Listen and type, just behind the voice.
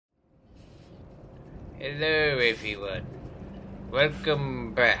Hello everyone,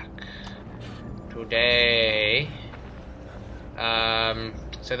 welcome back. Today,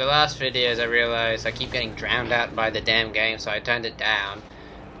 so the last videos I realized I keep getting drowned out by the damn game, so I turned it down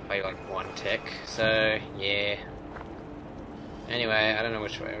by like 1 tick, so yeah. Anyway, I don't know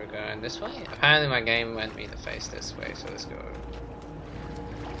which way we're going. This way? Apparently my game went me to face this way, so let's go.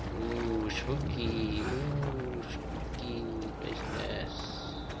 Ooh, spooky,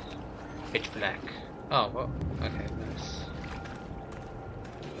 business. Pitch black. Oh, well, okay, nice.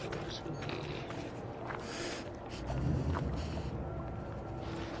 Ooh, spooky.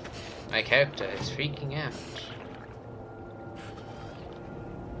 My character is freaking out.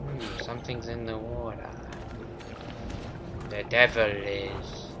 Something's in the water. The devil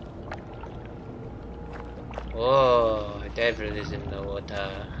is. Oh, the devil is in the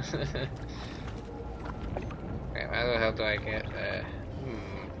water. Okay, how the hell do I get there?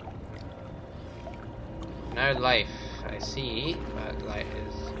 No life, I see, but light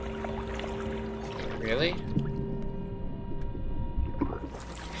is... Really?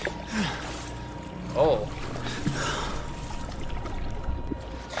 Oh.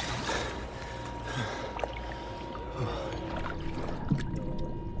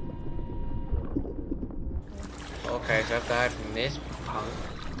 Okay, so I have to hide from this punk.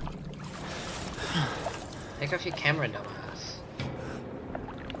 Take off your camera, dumbass.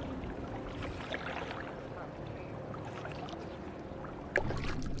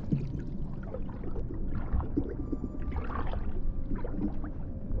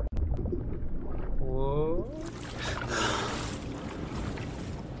 Whoa.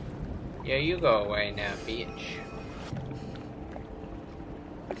 Yeah, you go away now, bitch.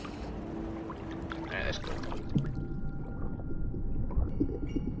 Alright, let's go.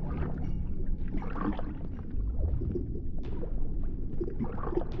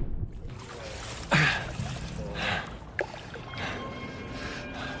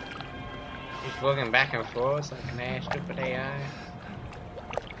 He's walking back and forth like an ass stupid AI.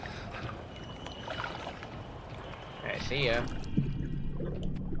 Alright, see ya.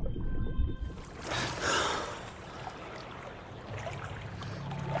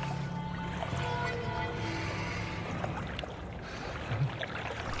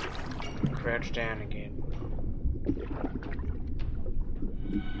 Crouch down again.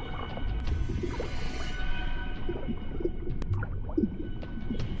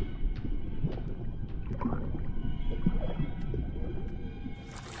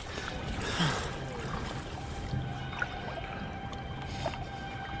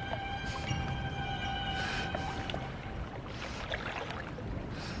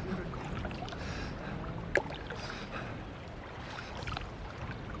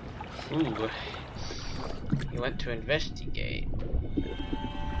 Ooh, he went to investigate.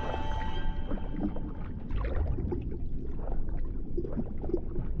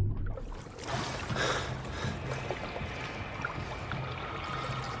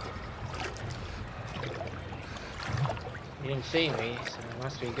 He didn't see me, so it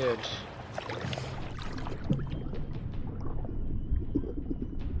must be good.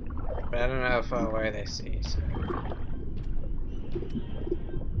 But I don't know how far away they see, so...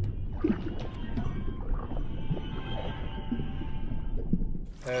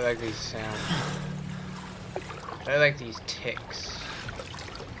 I like these sounds. I like these ticks.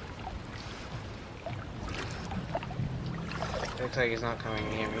 Looks like he's not coming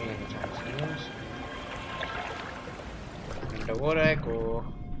near me anytime soon. Underwater I go.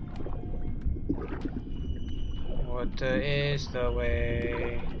 Water is the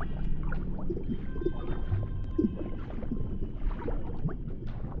way.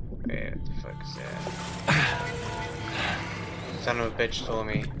 Okay, what the fuck is that? Son of a bitch told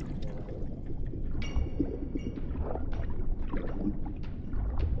me.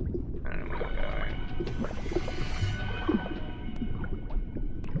 I don't know where I'm going.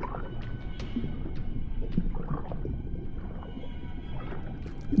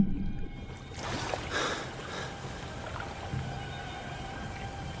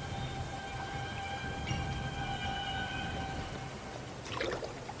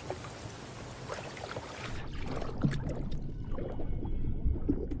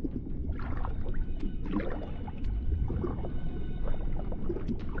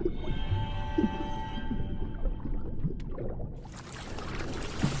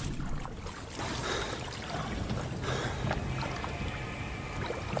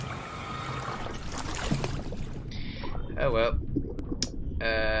 Oh well.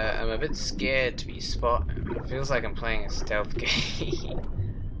 I'm a bit scared to be spotted. It feels like I'm playing a stealth game.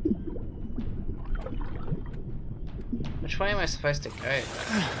 Which way am I supposed to go?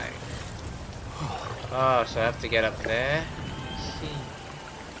 Like, Oh, so I have to get up there? Let's see.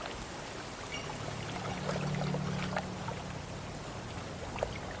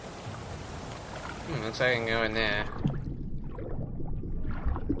 Looks like I can go in there.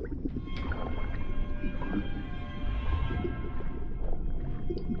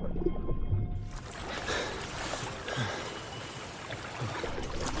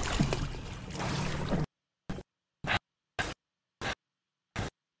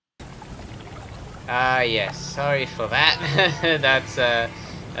 Ah, yes. Sorry for that. That's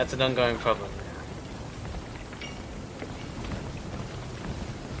an ongoing problem.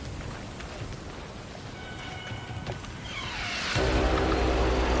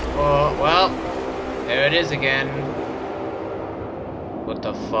 Oh, well, there it is again. What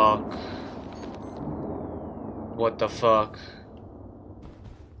the fuck? What the fuck?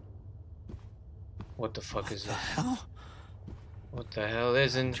 What the fuck is this? Hell? What the hell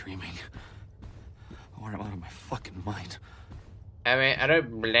isn't? Dreaming. Or I'm out of my fucking mind. I mean, I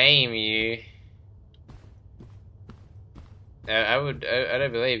don't blame you. I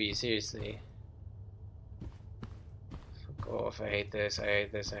don't believe you, seriously. Fuck off, I hate this, I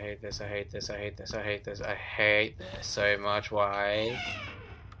hate this, I hate this, I hate this, I hate this, I hate this, I hate this so much, why?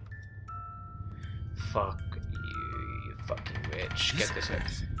 Fuck you, you fucking bitch. Get this way.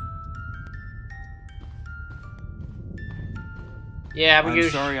 Yeah, but I'm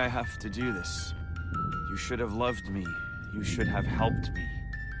sorry I have to do this. You should have loved me. You should have helped me.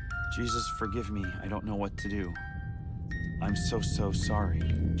 Jesus, forgive me. I don't know what to do. I'm so sorry,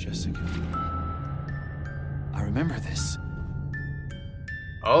 Jessica. I remember this.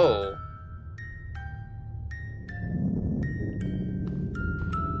 Oh.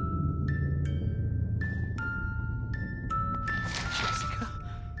 Jessica?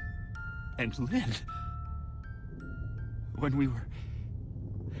 And Lynn. When we were...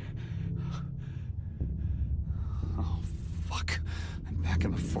 Oh, fuck. I'm back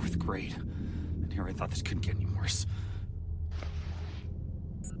in the 4th grade. And here I thought this couldn't get any worse.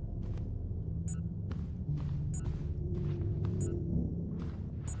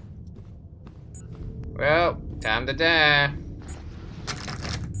 Well, time to die.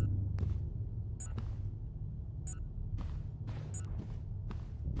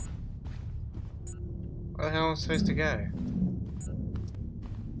 Where the hell am I supposed to go?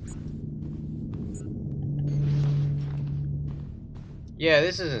 Yeah,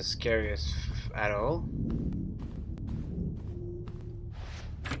 this isn't scary at all.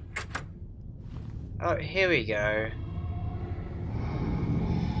 Oh, here we go.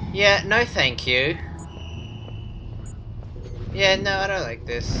 Yeah, no thank you. Yeah, no, I don't like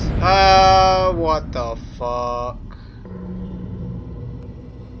this. Oh, what the fuck?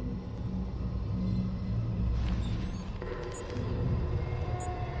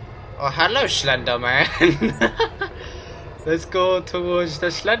 Oh, hello, Slender Man. Let's go towards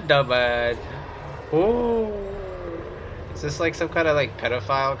the Slender Man. Oh, is this like some kind of like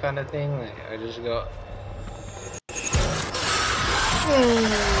pedophile kind of thing? Like, I just go.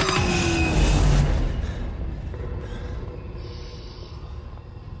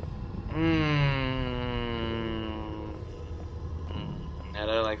 I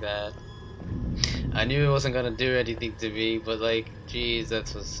don't like that. I knew it wasn't gonna do anything to me, but like, jeez,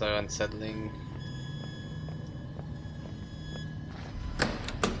 that was so unsettling.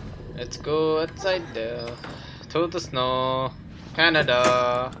 Let's go outside there. To the snow.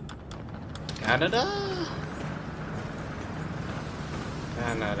 Canada. Canada?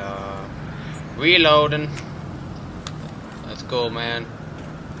 Canada. Reloading. Let's go, man.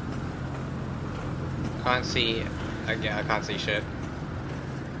 Can't see. I can't see shit.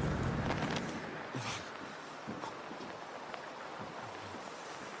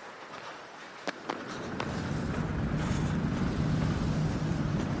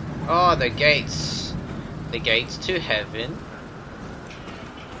 Oh, the gates. The gates to heaven.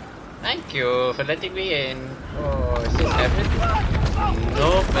 Thank you for letting me in. Oh, is this heaven?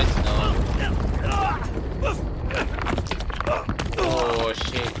 Nope, it's not. Oh,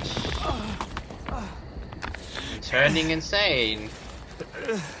 shit. I'm turning insane.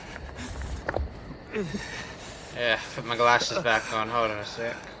 Yeah, put my glasses back on. Hold on a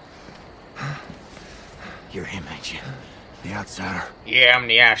sec. You're him, ain't you? The outsider? Yeah, I'm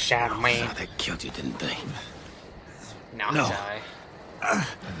the outsider, man. Oh, they killed you, didn't they? Not No. I.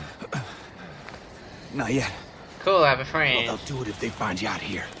 Not yet. Cool, I have a Well, friend. they'll do it if they find you out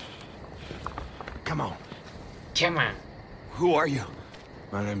here. Come on. Come on. Who are you?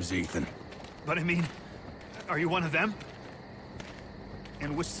 My name's Ethan. But I mean, are you one of them?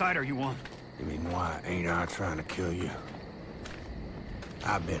 And which side are you on? You mean why ain't I trying to kill you?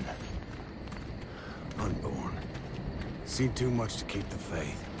 I've been Unborn. Seen too much to keep the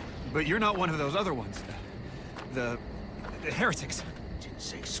faith. But you're not one of those other ones. The heretics. Didn't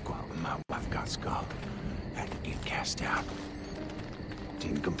say squat when my wife got skull. Had to get cast out.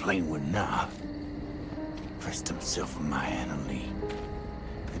 Didn't complain when nah. Pressed himself on my Anna Lee.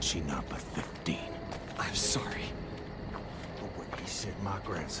 And she not but 15. I'm sorry. But what he said, my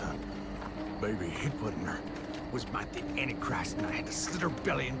grandson, baby he put in her, was my the Antichrist, and I had to slit her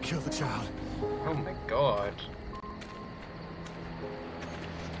belly and kill the child. Oh my god.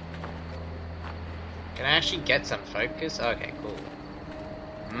 Can I actually get some focus? Okay, cool.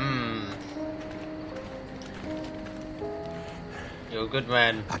 You're a good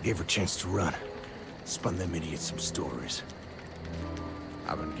man. I gave her a chance to run. Spun them idiots some stories.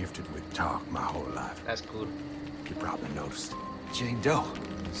 I've been gifted with talk my whole life. That's good. You probably noticed. Jane Doe.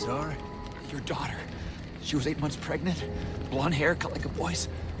 Sorry? Your daughter. She was 8 months pregnant. Blonde hair, cut like a boy's.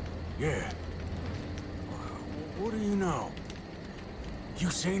 Yeah. What do you know? You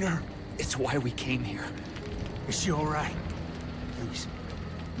seen her? It's why we came here. Is she all right? Please,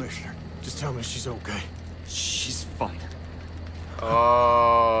 Mister, just tell me she's okay. She's fine.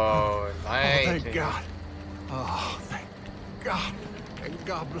 Oh, Oh, thank God. Oh, thank God. And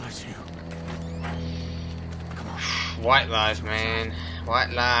God bless you. Come on. White lies, man.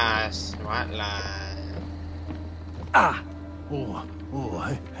 White lies. White lies. Ah!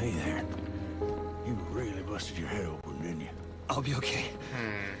 Oh, hey there. You really busted your head open, didn't you? I'll be okay.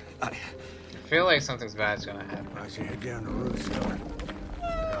 I feel like something's bad's gonna happen. I should head down the roof cellar.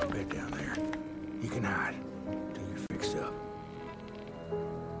 I'll bed down there. You can hide till you're fixed up.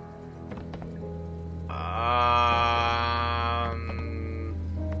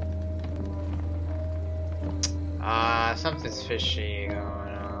 Something's fishy going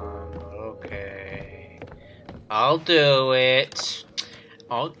on. Okay. I'll do it.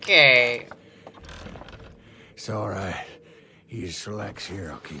 Okay. It's all right. You just relax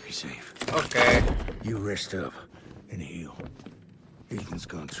here. I'll keep you safe. Okay. You rest up and heal. Ethan's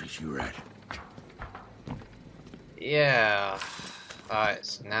gonna treat you right. Yeah. Alright,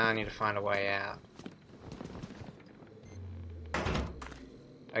 so now I need to find a way out.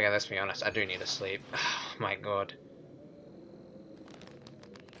 Okay, let's be honest. I do need to sleep. Oh my god.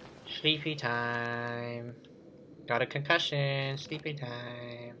 Sleepy time. Got a concussion. Sleepy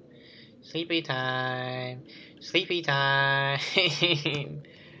time. Sleepy time. Sleepy time.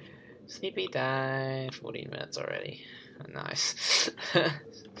 Sleepy time. 14 minutes already. Nice.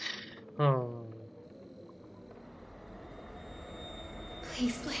 Oh.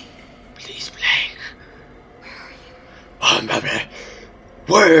 Please, Blake. Please, Blake. Where are you? Oh, baby.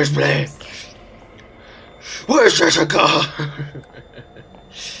 Where's Blake? Where's Jessica?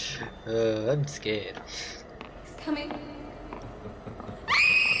 I'm scared. He's coming.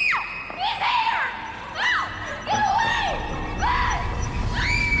 He's here! No! Get away!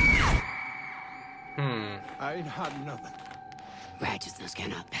 I ain't hiding nothing. Righteousness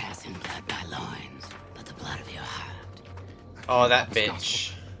cannot pass in blood by loins, but the blood of your heart. Oh, that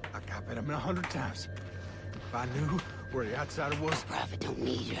bitch. I copied him 100 times. If I knew where the outsider was. Prophet don't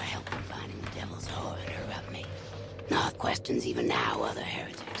need your help in finding the devil's whore and interrupt me. Nor questions even now other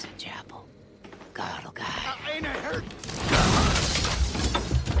heretics at chapel. God will guide. I ain't a hurt.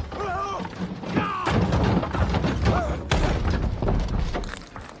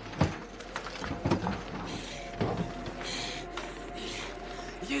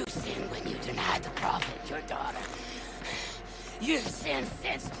 You sinned when you denied the prophet, your daughter. You've sinned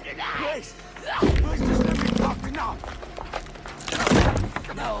since to deny. Please, please just let me talk enough.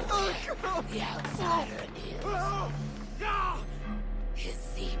 No, the outsider is. His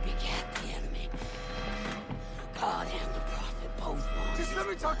seed begat the enemy. God and the prophet both want. Just let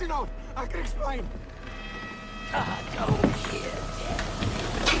me talk enough. I can explain. God don't hear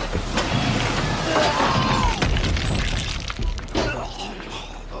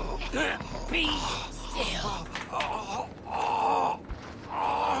death. Be still.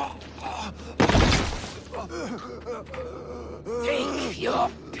 Take your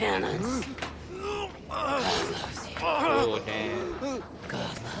penance. God loves you. Oh, damn.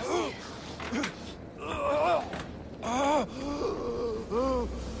 God loves you.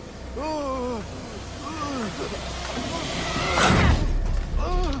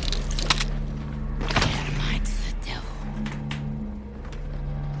 Dynamite's the devil.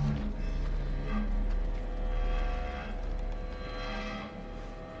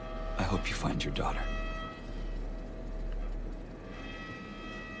 I hope you find your daughter.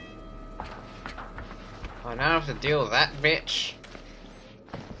 Oh, now I have to deal with that bitch.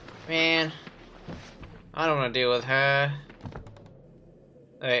 Man, I don't want to deal with her.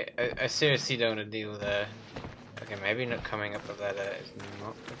 I seriously don't want to deal with her. Okay, maybe not coming up the ladder is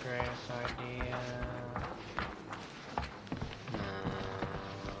not the greatest idea.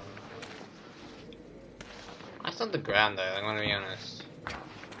 That's not the ground though, I'm gonna be honest. I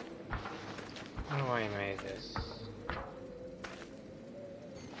don't know why he made this.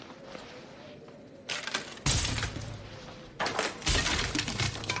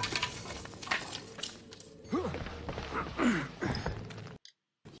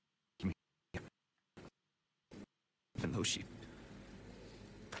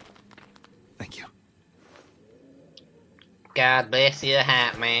 Thank you. God bless your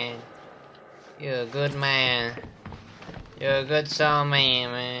heart, man. You're a good man. You're a good soul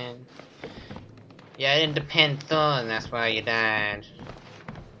man. You're independent, and that's why you died.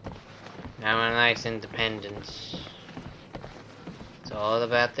 No one likes independence. It's all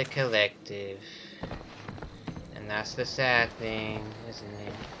about the collective. And that's the sad thing, isn't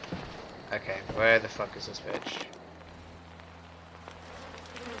it? Okay, where the fuck is this bitch?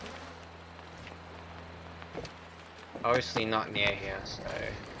 Obviously not near here, so...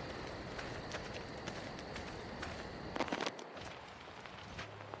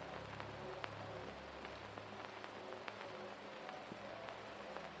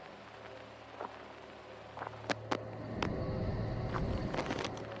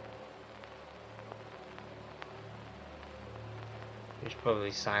 She's probably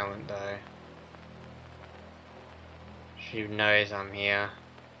silent though. She knows I'm here.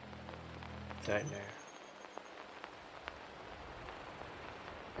 Don't know.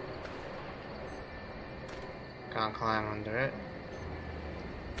 Can't climb under it.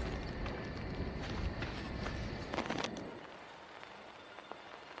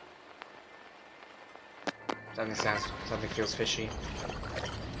 Something feels fishy.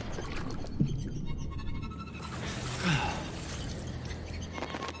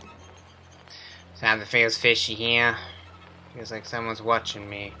 Something feels fishy here. Feels like someone's watching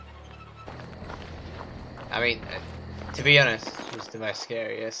me. I mean, to be honest, she's the most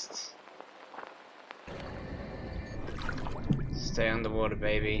scariest. Stay underwater,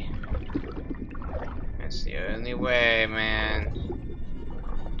 baby. That's the only way, man.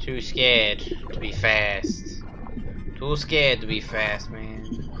 Too scared to be fast. Too scared to be fast, man.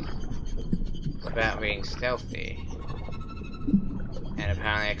 It's about being stealthy. And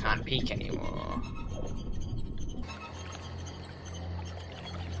apparently I can't peek anymore.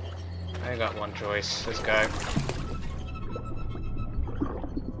 I got one choice. Let's go.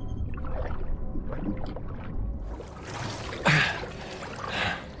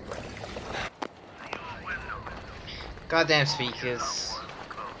 Goddamn speakers.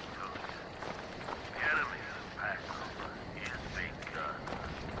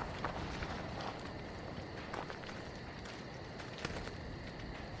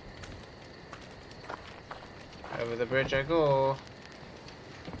 Over the bridge I go.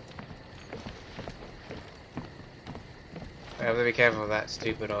 I have to be careful of that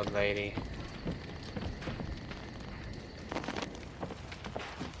stupid old lady.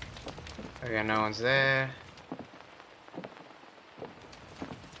 Okay, no one's there.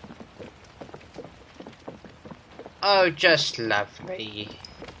 Oh, just lovely.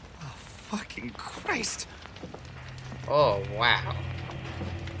 Oh, fucking Christ. Oh, wow.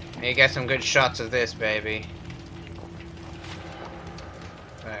 You get some good shots of this, baby.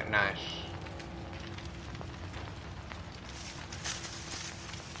 Right, nice.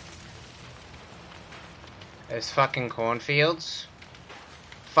 There's fucking cornfields.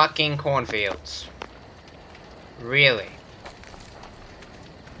 Fucking cornfields. Really?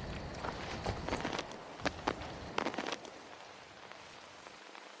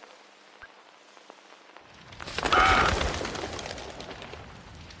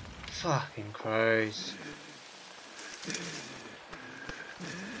 Fucking crows.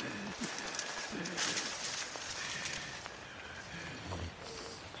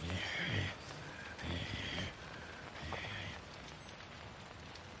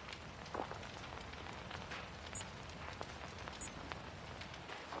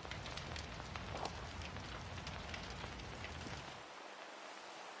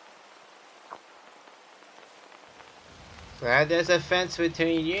 Glad there's a fence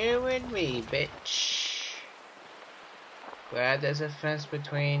between you and me, bitch. Glad there's a fence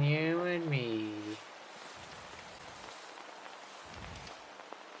between you and me.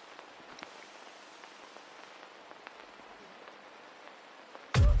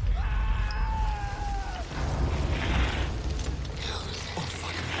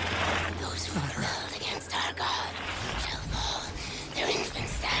 Those who rebelled against our God shall fall, their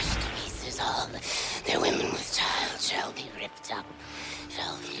infants dashed to pieces all, their women with child shall be ripped up,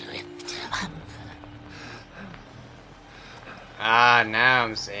 shall Ah, now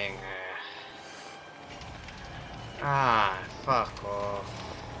I'm seeing her. Ah, fuck off.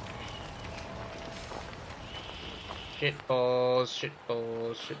 Shitballs,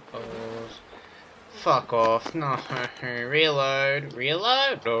 shitballs, shitballs. Fuck off. No, reload.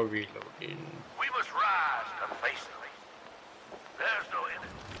 Reload? No reloading. We must rise to face them. There's no enemy.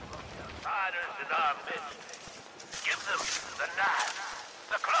 Fighters in our midst. Give them the knife,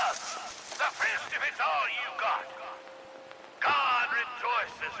 the club, the fist if it's all you got. God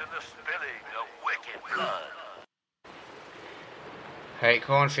rejoices in the spilling of wicked blood. Hate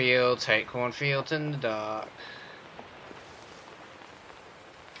cornfields in the dark.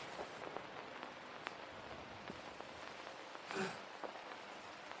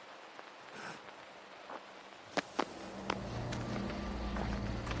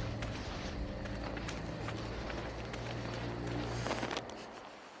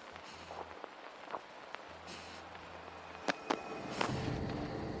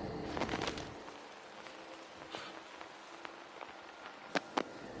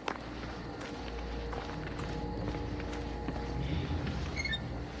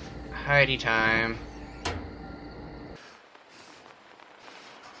 Heidi time.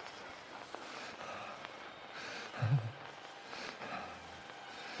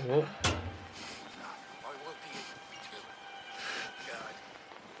 Whoa.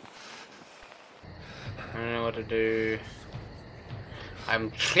 I don't know what to do.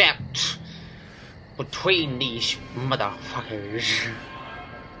 I'm trapped between these motherfuckers.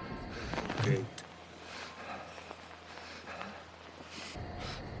 Okay.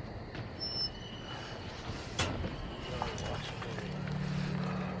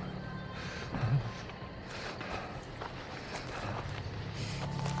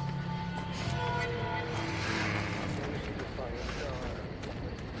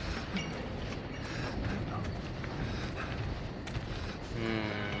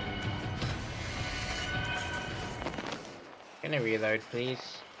 Can I reload, please?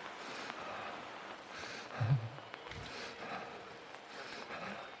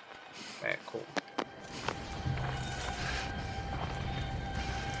 Alright, cool.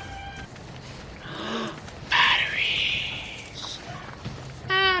 Batteries!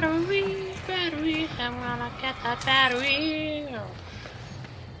 Batteries! Batteries! I'm gonna get that battery!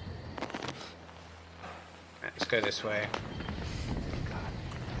 Let's go this way.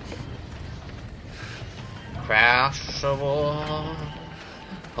 Crash the wall,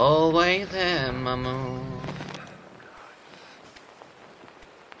 away there, my moon.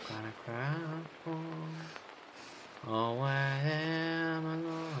 Gonna crash the wall, away there, my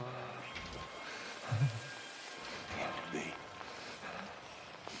lord.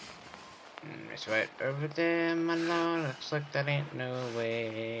 It's right over there, my lord. Looks like that ain't no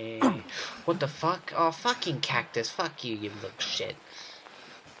way. What the fuck? Oh, fucking cactus. Fuck you, you little shit.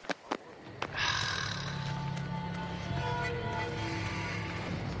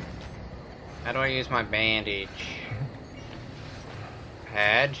 How do I use my bandage?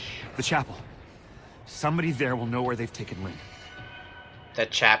 Hedge? The chapel. Somebody there will know where they've taken Lynn. The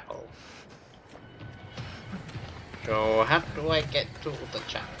chapel. So how do I get to the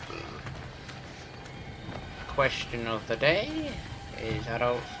chapel? Question of the day is I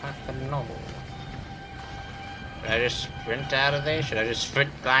don't fucking know. Should I just sprint out of there? Should I just sprint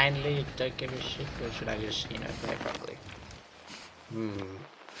blindly and don't give a shit? Or should I just, you know, play properly?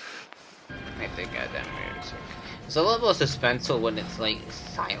 I think goddamn music. It's a little more suspenseful when it's like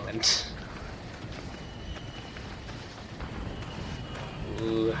silent.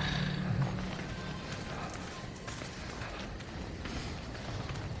 Ooh.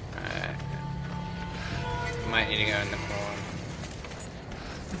 Might need to go in the corner.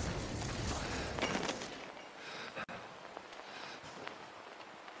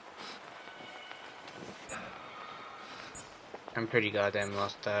 I'm pretty goddamn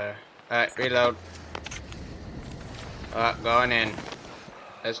lost there. Alright, reload. Going in.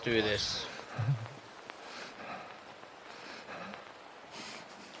 Let's do this.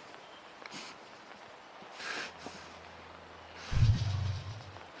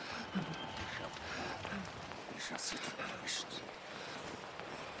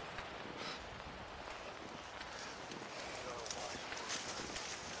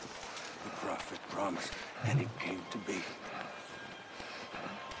 The prophet promised, and it came to be.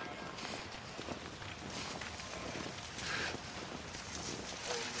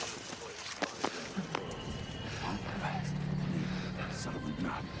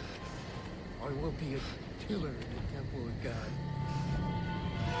 I will be a killer in the temple of God.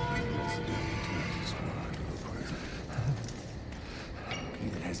 He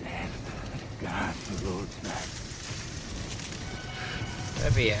that has a hand, God, the Lord's knife.